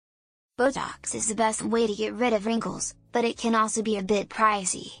Botox is the best way to get rid of wrinkles, but it can also be a bit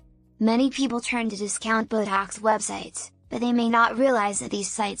pricey. Many people turn to discount Botox websites, but they may not realize that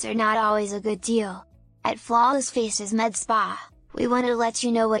these sites are not always a good deal. At Flawless Faces Med Spa, we want to let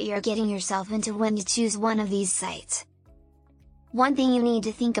you know what you're getting yourself into when you choose one of these sites. One thing you need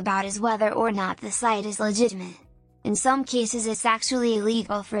to think about is whether or not the site is legitimate. In some cases it's actually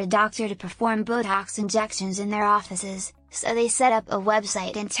illegal for a doctor to perform Botox injections in their offices, so they set up a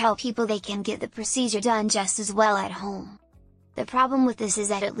website and tell people they can get the procedure done just as well at home. The problem with this is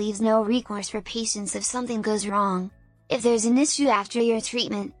that it leaves no recourse for patients if something goes wrong. If there's an issue after your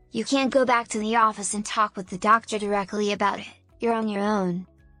treatment, you can't go back to the office and talk with the doctor directly about it, you're on your own.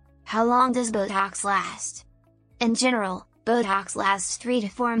 How long does Botox last? In general, Botox lasts 3 to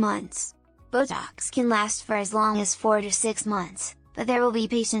 4 months. Botox can last for as long as 4 to 6 months, but there will be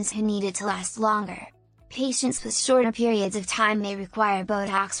patients who need it to last longer. Patients with shorter periods of time may require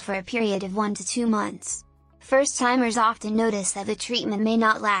Botox for a period of 1 to 2 months. First-timers often notice that the treatment may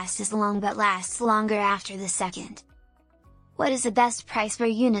not last as long but lasts longer after the second. What is the best price per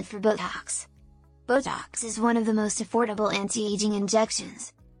unit for Botox? Botox is one of the most affordable anti-aging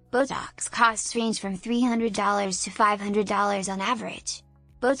injections. Botox costs range from $300 to $500 on average.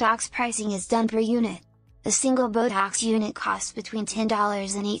 Botox pricing is done per unit. A single Botox unit costs between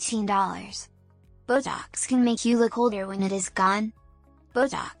 $10 and $18. Botox can make you look older when it is gone.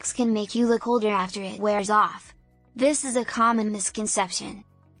 Botox can make you look older after it wears off. This is a common misconception.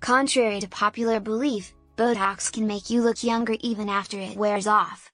 Contrary to popular belief, Botox can make you look younger even after it wears off.